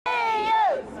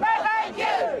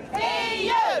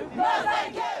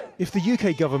If the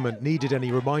UK government needed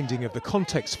any reminding of the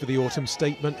context for the autumn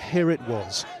statement, here it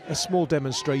was, a small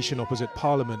demonstration opposite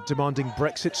Parliament demanding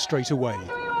Brexit straight away.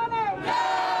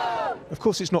 Of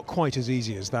course, it's not quite as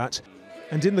easy as that.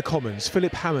 And in the Commons,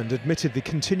 Philip Hammond admitted the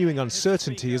continuing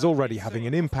uncertainty is already having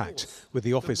an impact, with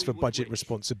the Office for Budget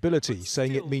Responsibility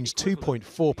saying it means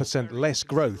 2.4% less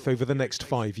growth over the next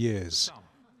 5 years.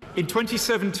 In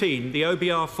 2017, the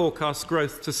OBR forecasts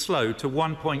growth to slow to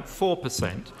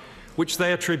 1.4%, which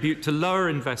they attribute to lower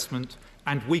investment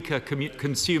and weaker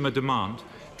consumer demand,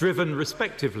 driven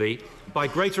respectively by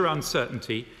greater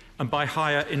uncertainty and by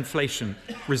higher inflation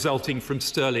resulting from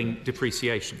sterling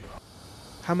depreciation.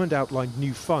 Hammond outlined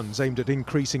new funds aimed at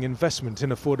increasing investment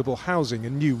in affordable housing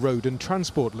and new road and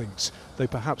transport links, though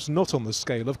perhaps not on the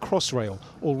scale of Crossrail,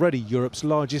 already Europe's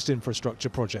largest infrastructure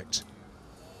project.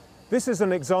 This is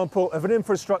an example of an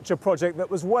infrastructure project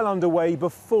that was well underway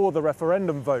before the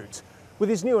referendum vote. With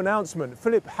his new announcement,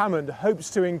 Philip Hammond hopes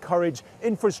to encourage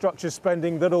infrastructure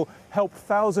spending that'll help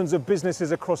thousands of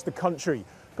businesses across the country.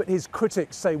 But his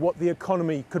critics say what the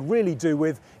economy could really do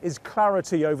with is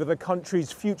clarity over the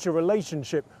country's future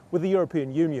relationship with the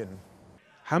European Union.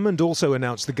 Hammond also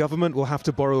announced the government will have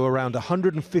to borrow around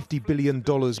 $150 billion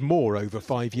more over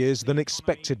 5 years than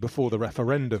expected before the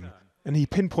referendum. And he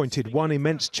pinpointed one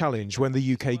immense challenge when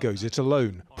the UK goes it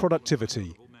alone: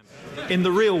 productivity. In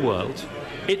the real world,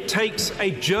 it takes a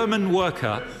German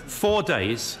worker 4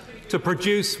 days to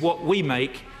produce what we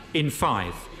make in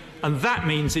 5. And that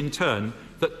means, in turn,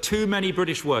 that too many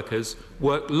British workers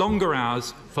work longer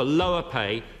hours for lower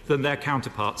pay than their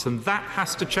counterparts, and that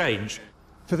has to change.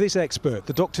 For this expert,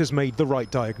 the doctors made the right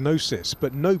diagnosis,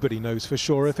 but nobody knows for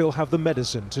sure if he'll have the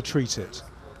medicine to treat it.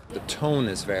 The tone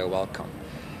is very welcome.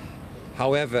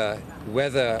 However,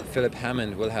 whether Philip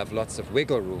Hammond will have lots of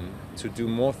wiggle room to do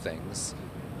more things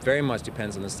very much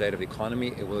depends on the state of the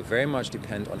economy. It will very much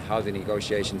depend on how the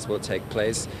negotiations will take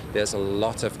place. There's a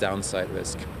lot of downside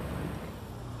risk.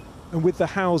 And with the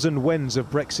hows and whens of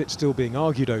Brexit still being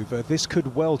argued over, this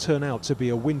could well turn out to be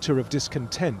a winter of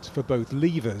discontent for both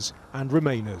leavers and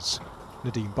remainers.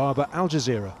 Nadeem Barber, Al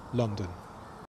Jazeera, London.